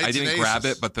team. Oh, I didn't grab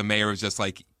it, but the mayor was just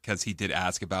like, because he did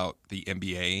ask about the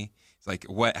NBA. It's like,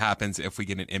 what happens if we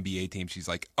get an NBA team? She's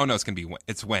like, oh, no, it's going to be when.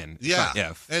 It's when. Yeah. It's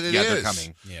not if. And it is. They're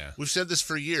coming. Yeah. We've said this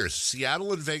for years.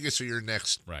 Seattle and Vegas are your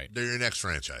next. Right. They're your next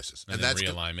franchises. And then that's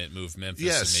realignment, move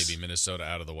Memphis and maybe Minnesota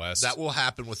out of the West. That will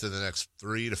happen within the next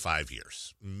 3 to 5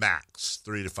 years. Max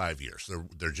 3 to 5 years.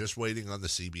 They're just waiting on the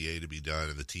CBA to be done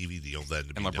and the TV deal then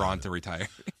to be done. And LeBron to retire.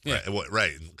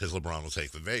 Right, because LeBron will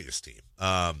take the Vegas team.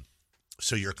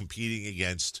 So you're competing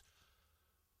against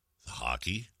the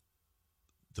hockey,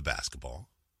 the basketball,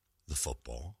 the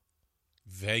football,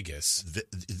 Vegas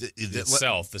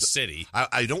itself, the city.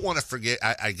 I don't want to forget.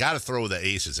 I got to throw the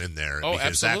Aces in there because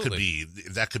absolutely.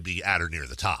 that could be at or near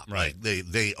the top. Right. Like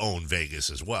they own Vegas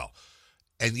as well.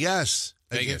 And yes,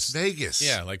 against Vegas.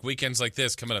 Yeah, like weekends like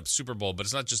this coming up, Super Bowl. But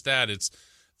it's not just that; it's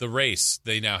the race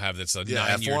they now have. That's a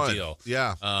 9-year F1. deal.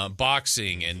 Yeah,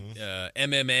 boxing and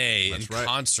MMA That's and right.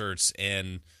 concerts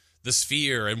and the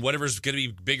Sphere and whatever's going to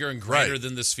be bigger and greater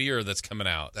than the Sphere that's coming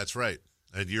out. That's right.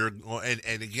 And you're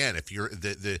and again, if you're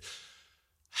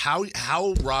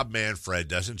how Rob Manfred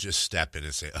doesn't just step in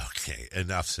and say, okay,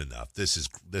 enough's enough. This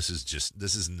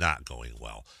is not going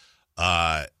well.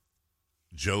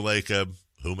 Joe Lacob,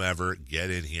 whomever, get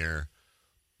in here.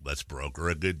 Let's broker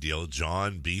a good deal.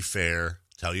 John, be fair.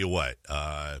 Tell you what,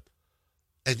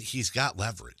 and he's got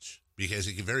leverage because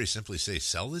he can very simply say,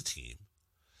 sell the team.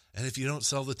 And if you don't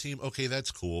sell the team, okay,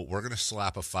 that's cool. We're going to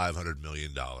slap a $500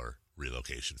 million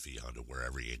relocation fee onto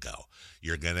wherever you go.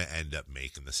 You're going to end up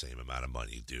making the same amount of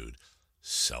money, dude.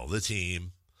 Sell the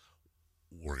team.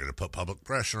 We're going to put public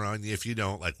pressure on you if you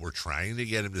don't. Like, we're trying to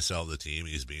get him to sell the team.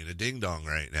 He's being a ding-dong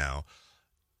right now.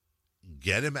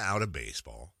 Get him out of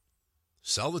baseball.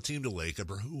 Sell the team to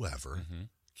Lacob or whoever. Mm-hmm.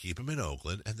 Keep him in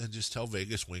Oakland, and then just tell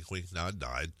Vegas, wink, wink, nod,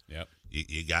 nod. Yep.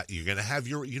 You're gonna have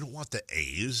you don't want the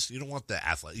A's, you don't want the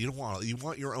athlete, you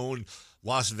want your own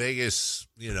Las Vegas,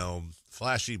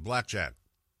 flashy blackjack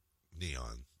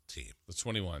neon team. The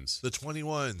 21s. The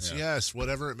 21s, yeah. Yes,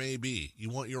 whatever it may be.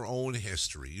 You want your own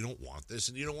history. You don't want this,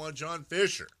 and you don't want John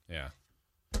Fisher. Yeah.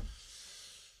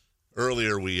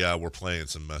 Earlier, we were playing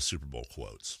some Super Bowl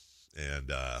quotes.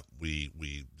 And we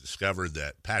discovered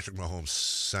that Patrick Mahomes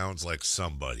sounds like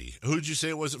somebody. Who did you say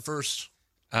it was at first?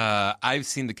 I've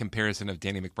seen the comparison of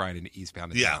Danny McBride in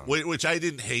Eastbound and Down. Yeah, which I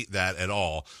didn't hate that at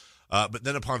all. But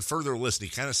then upon further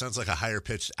listening, he kind of sounds like a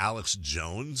higher-pitched Alex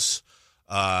Jones.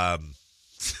 And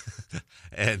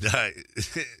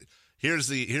here's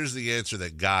the answer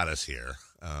that got us here.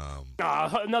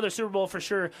 Another Super Bowl for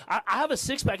sure. I have a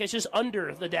six-pack. It's just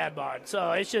under the dad bod.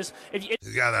 So it's just... You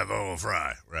got that Vocal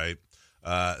Fry, right?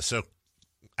 So,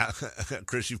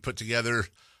 Chris, you've put together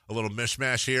a little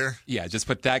mishmash here? Yeah, just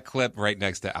put that clip right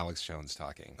next to Alex Jones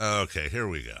talking. Okay, here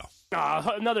we go.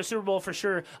 Another Super Bowl for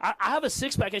sure. I have a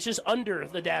six-pack. It's just under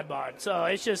the dad bod. So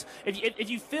it's just, if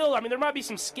you feel, there might be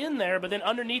some skin there, but then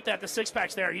underneath that, the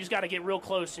six-pack's there. You just got to get real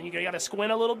close, and you got to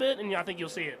squint a little bit, and I think you'll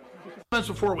see it. Months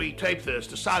before we taped this,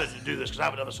 decided to do this because I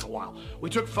haven't done this in a while.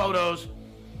 We took photos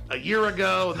a year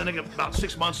ago, and then about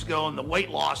 6 months ago, and the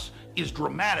weight loss is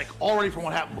dramatic already from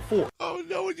what happened before. Oh,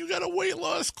 no, and you got a weight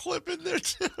loss clip in there,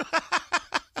 too.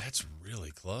 That's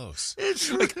really close.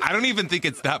 It's I don't even think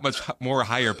it's that much more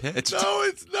higher pitched. No,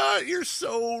 it's not. You're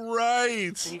so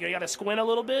right. And you got to squint a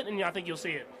little bit, and I think you'll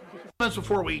see it. Months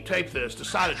before we taped this,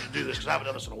 decided to do this because I haven't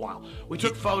done this in a while. We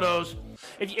took photos.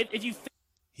 If you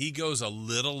he goes a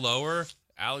little lower,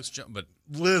 Alex Jones, but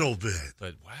little bit.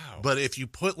 But wow. But if you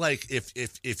put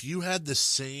if you had the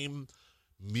same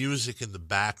music in the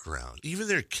background, even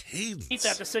their cadence. Keep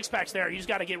that the six-pack's there. You just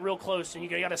got to get real close, and you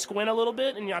got to squint a little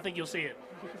bit, and I think you'll see it.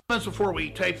 Months before we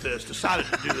taped this, decided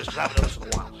to do this because I haven't done this in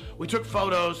a while. We took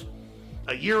photos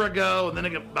a year ago, and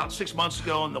then about 6 months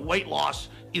ago, and the weight loss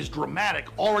is dramatic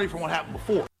already from what happened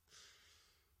before.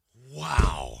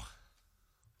 Wow.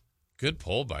 Good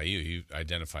poll by you. You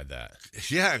identified that.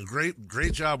 Yeah, and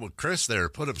great job with Chris there.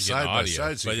 Put them side by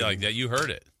side. So but you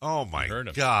heard it. Oh, my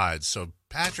God. So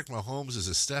Patrick Mahomes is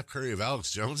a Steph Curry of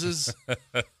Alex Jones's?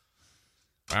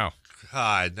 Wow.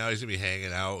 God, now he's going to be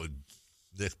hanging out with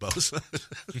Nick Bosa.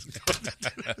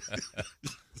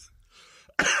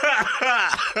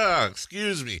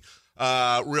 Excuse me.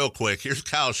 Real quick, here's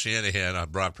Kyle Shanahan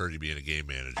on Brock Purdy being a game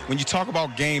manager. When you talk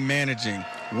about game managing,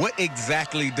 what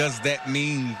exactly does that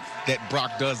mean that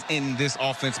Brock does in this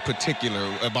offense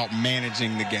particular about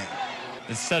managing the game?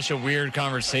 It's such a weird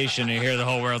conversation to hear the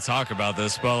whole world talk about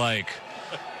this, but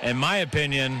in my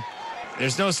opinion,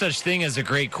 there's no such thing as a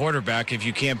great quarterback if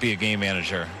you can't be a game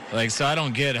manager. So I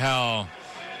don't get how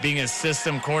being a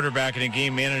system quarterback and a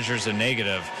game manager is a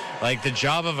negative. The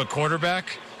job of a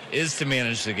quarterback is to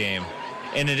manage the game,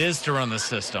 and it is to run the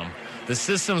system. The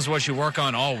system's what you work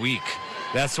on all week.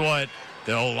 That's what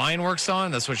the O-line works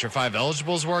on. That's what your 5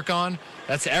 eligibles work on.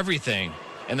 That's everything.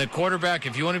 And the quarterback,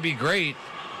 if you want to be great,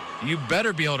 you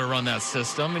better be able to run that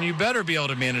system, and you better be able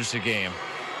to manage the game.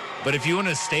 But if you want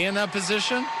to stay in that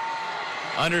position,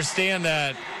 understand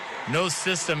that no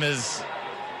system is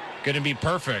going to be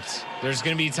perfect. There's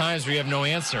going to be times where you have no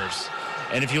answers.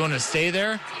 And if you want to stay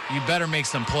there, you better make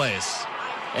some plays.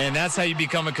 And that's how you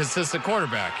become a consistent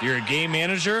quarterback. You're a game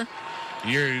manager,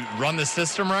 you run the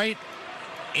system right,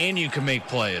 and you can make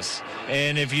plays.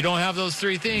 And if you don't have those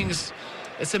 3 things,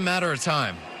 it's a matter of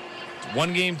time.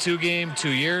 1 game, 2 game, 2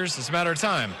 years, it's a matter of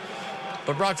time.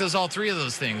 But Brock does all 3 of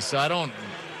those things, so I don't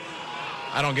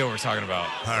get what we're talking about.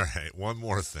 All right, one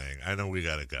more thing. I know we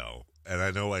got to go, and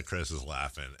I know why Chris is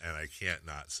laughing, and I can't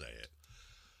not say it.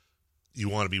 You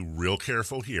want to be real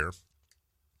careful here.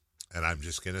 And I'm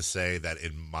just going to say that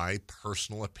in my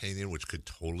personal opinion, which could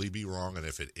totally be wrong, and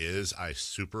if it is, I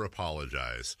super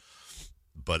apologize.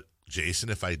 But, Jason,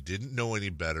 if I didn't know any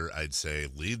better, I'd say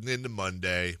leading into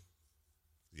Monday,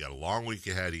 you got a long week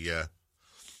ahead of you,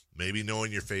 maybe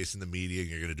knowing you're facing the media and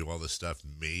you're going to do all this stuff,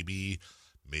 maybe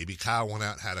Kyle went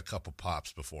out and had a couple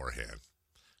pops beforehand.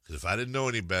 Because if I didn't know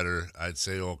any better, I'd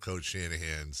say old Coach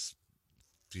Shanahan's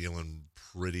feeling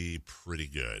pretty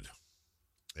good.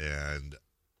 And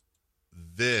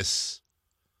this,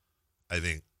 I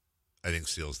think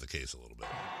seals the case a little bit.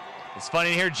 It's funny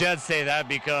to hear Jed say that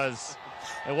because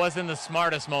it wasn't the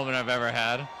smartest moment I've ever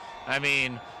had. I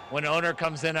mean, when an owner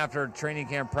comes in after training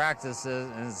camp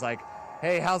practices and is like,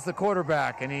 hey, how's the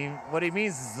quarterback? And what he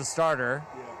means is the starter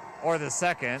or the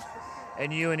second.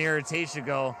 And you in irritation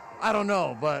go, I don't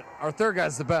know, but our third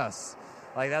guy's the best.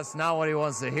 Like, that's not what he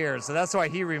wants to hear. So that's why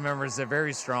he remembers it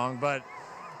very strong. But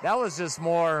that was just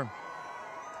more,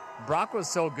 Brock was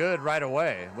so good right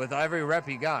away with every rep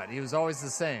he got. He was always the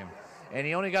same. And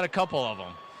he only got a couple of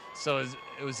them. So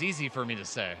it was easy for me to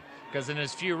say. Because in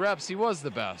his few reps, he was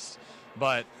the best.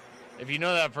 But if you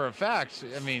know that for a fact,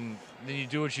 I mean, then you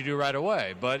do what you do right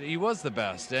away. But he was the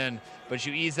best. But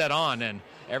you ease that on. And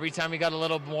every time he got a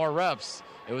little more reps,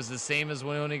 it was the same as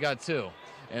when he got 2.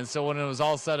 And so when it was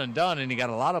all said and done and he got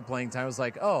a lot of playing time, it was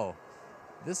like, oh,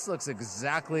 this looks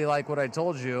exactly like what I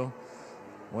told you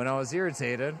when I was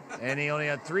irritated. And he only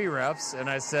had 3 reps. And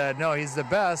I said, no, he's the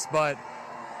best. But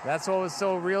that's what was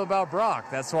so real about Brock.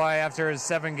 That's why after his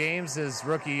 7 games, his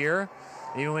rookie year,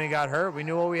 even when he got hurt, we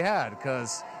knew what we had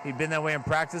because he'd been that way in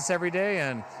practice every day,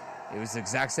 and it was the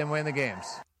exact same way in the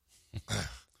games.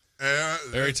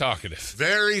 Very talkative.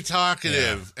 Very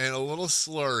talkative and a little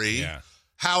slurry. Yeah.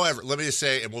 However, let me just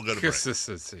say, and we'll go to break.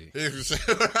 Consistency.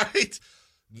 Right?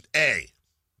 A,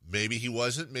 maybe he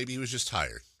wasn't. Maybe he was just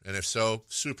tired. And if so,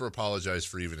 super apologize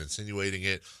for even insinuating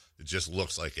it. It just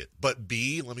looks like it. But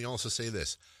B, let me also say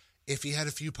this. If he had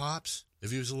a few pops, if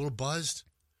he was a little buzzed,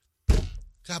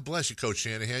 God bless you, Coach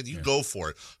Shanahan. You go for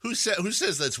it. Who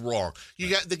says that's wrong? You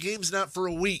got the game's not for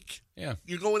a week. Yeah.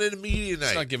 You're going into media night.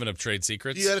 It's not giving up trade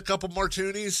secrets. You had a couple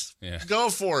martinis. Yeah. Go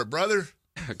for it, brother.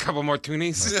 A couple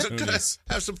martinis.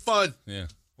 Have some fun. Yeah.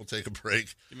 We'll take a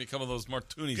break. Give me a couple of those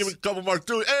martinis. Give me a couple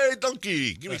martinis. Hey,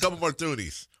 donkey. Give me a couple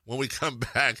martinis. When we come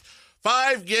back,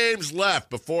 5 games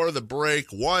left before the break.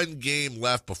 1 game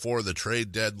left before the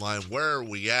trade deadline. Where are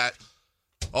we at?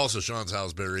 Also, Sean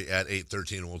Salisbury at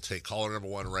 8:13. We'll take caller number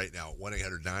 1 right now.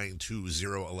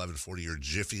 1-800-920-1140. Your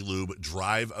Jiffy Lube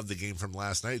drive of the game from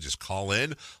last night. Just call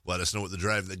in. Let us know what the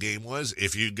drive of the game was.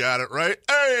 If you got it right,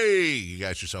 hey, you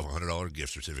got yourself a $100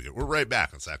 gift certificate. We're right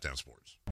back on Sacktown Sports.